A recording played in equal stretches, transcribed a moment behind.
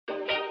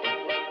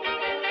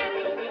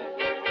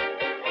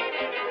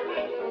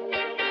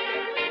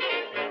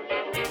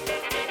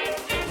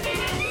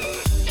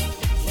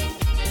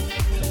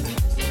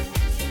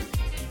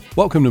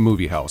Welcome to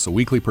Movie House, a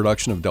weekly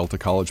production of Delta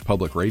College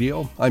Public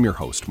Radio. I'm your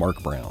host,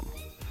 Mark Brown.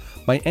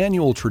 My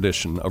annual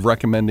tradition of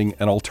recommending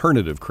an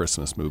alternative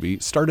Christmas movie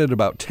started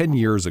about 10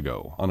 years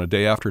ago on a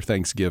day after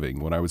Thanksgiving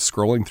when I was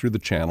scrolling through the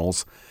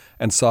channels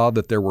and saw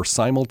that there were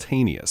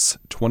simultaneous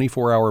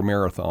 24-hour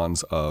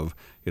marathons of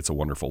It's a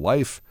Wonderful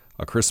Life,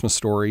 A Christmas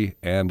Story,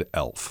 and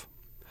Elf.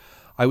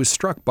 I was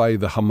struck by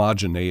the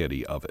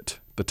homogeneity of it,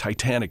 the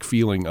titanic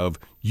feeling of,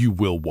 you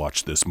will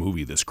watch this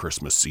movie this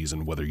Christmas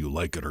season whether you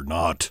like it or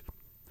not.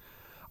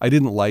 I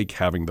didn't like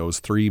having those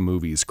three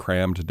movies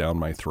crammed down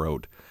my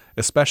throat,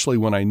 especially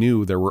when I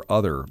knew there were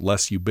other,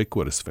 less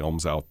ubiquitous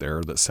films out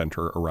there that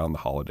center around the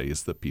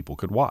holidays that people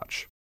could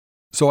watch.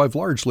 So I've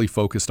largely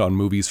focused on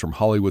movies from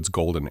Hollywood's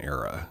golden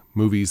era,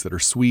 movies that are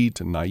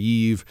sweet and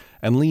naive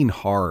and lean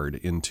hard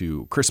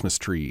into Christmas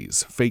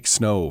trees, fake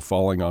snow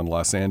falling on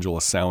Los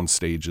Angeles sound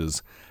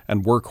stages,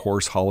 and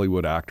workhorse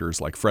Hollywood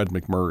actors like Fred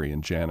MacMurray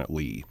and Janet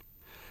Leigh.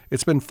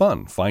 It's been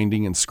fun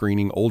finding and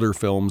screening older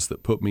films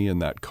that put me in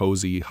that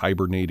cozy,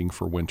 hibernating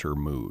for winter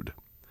mood.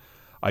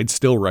 I'd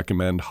still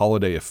recommend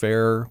Holiday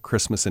Affair,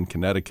 Christmas in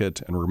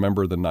Connecticut, and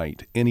Remember the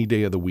Night any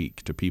day of the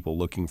week to people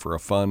looking for a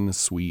fun,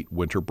 sweet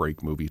winter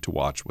break movie to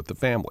watch with the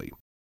family.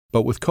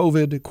 But with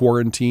COVID,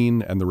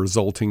 quarantine, and the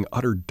resulting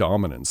utter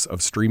dominance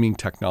of streaming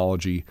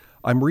technology,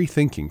 I'm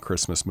rethinking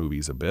Christmas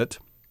movies a bit.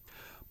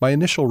 My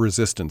initial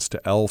resistance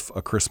to Elf,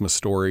 A Christmas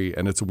Story,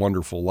 and It's a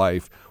Wonderful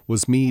Life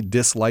was me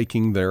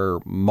disliking their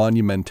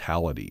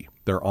monumentality,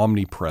 their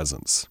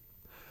omnipresence.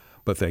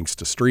 But thanks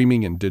to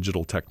streaming and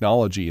digital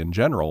technology in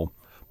general,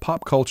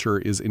 pop culture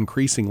is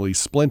increasingly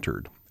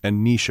splintered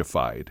and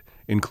nicheified,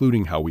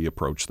 including how we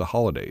approach the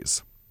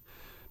holidays.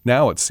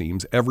 Now it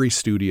seems every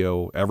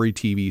studio, every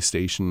TV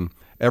station,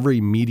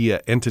 every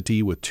media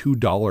entity with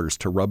 $2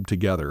 to rub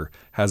together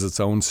has its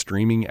own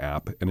streaming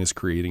app and is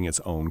creating its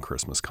own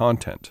Christmas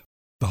content.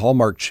 The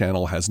Hallmark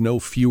Channel has no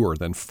fewer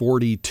than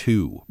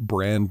 42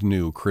 brand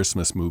new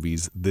Christmas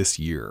movies this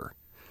year.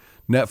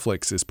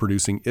 Netflix is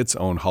producing its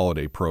own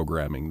holiday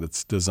programming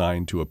that's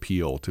designed to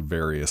appeal to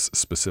various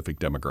specific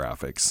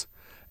demographics.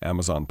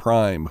 Amazon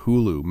Prime,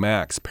 Hulu,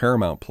 Max,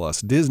 Paramount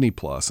Plus, Disney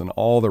Plus, and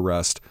all the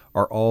rest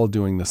are all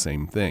doing the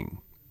same thing.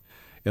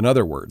 In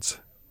other words,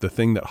 the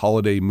thing that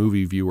holiday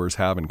movie viewers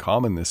have in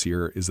common this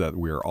year is that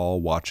we are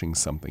all watching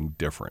something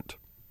different.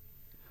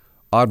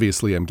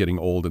 Obviously, I'm getting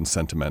old and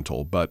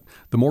sentimental, but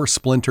the more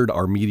splintered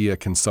our media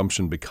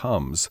consumption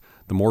becomes,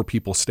 the more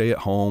people stay at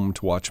home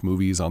to watch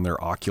movies on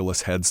their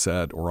Oculus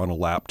headset or on a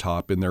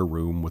laptop in their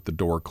room with the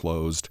door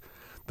closed,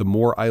 the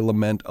more I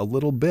lament a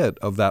little bit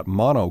of that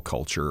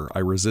monoculture I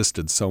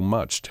resisted so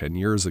much 10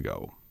 years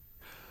ago.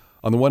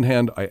 On the one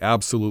hand, I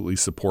absolutely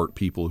support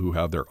people who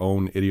have their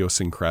own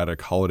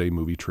idiosyncratic holiday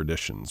movie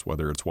traditions,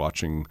 whether it's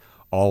watching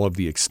all of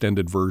the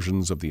extended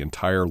versions of the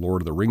entire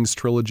Lord of the Rings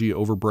trilogy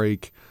over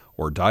break,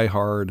 or Die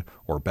Hard,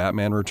 or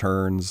Batman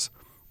Returns.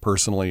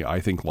 Personally,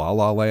 I think La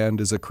La Land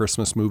is a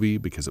Christmas movie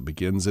because it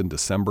begins in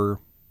December.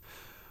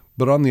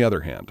 But on the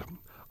other hand,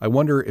 I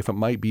wonder if it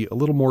might be a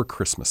little more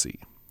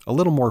Christmassy, a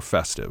little more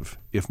festive,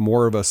 if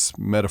more of us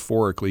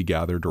metaphorically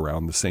gathered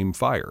around the same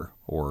fire,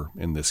 or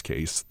in this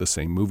case, the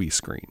same movie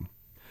screen.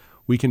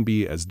 We can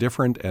be as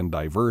different and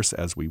diverse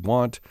as we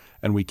want,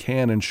 and we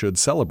can and should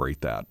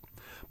celebrate that.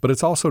 But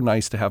it's also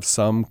nice to have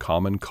some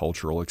common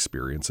cultural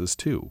experiences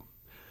too.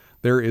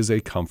 There is a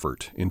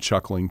comfort in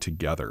chuckling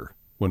together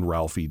when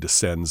Ralphie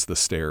descends the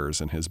stairs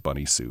in his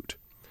bunny suit,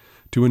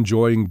 to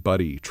enjoying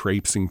Buddy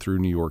traipsing through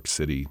New York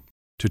City,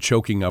 to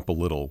choking up a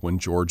little when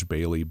George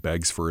Bailey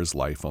begs for his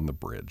life on the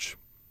bridge.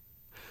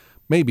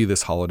 Maybe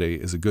this holiday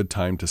is a good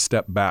time to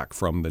step back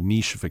from the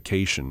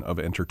nicheification of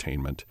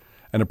entertainment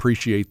and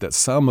appreciate that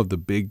some of the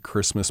big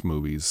Christmas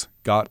movies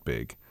got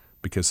big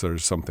because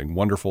there's something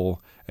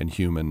wonderful and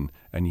human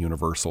and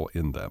universal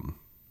in them.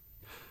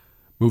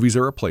 Movies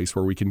are a place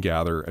where we can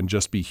gather and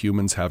just be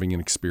humans having an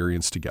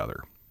experience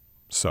together.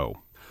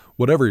 So,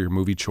 whatever your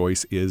movie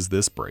choice is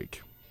this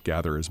break,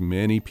 gather as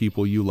many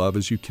people you love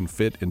as you can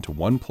fit into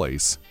one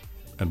place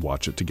and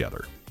watch it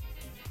together.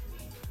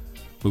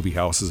 Movie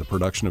House is a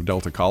production of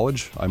Delta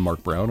College. I'm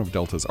Mark Brown of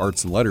Delta's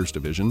Arts and Letters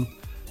Division.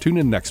 Tune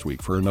in next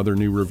week for another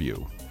new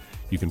review.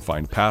 You can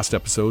find past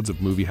episodes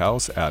of Movie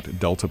House at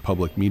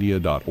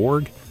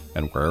deltapublicmedia.org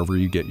and wherever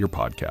you get your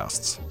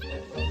podcasts.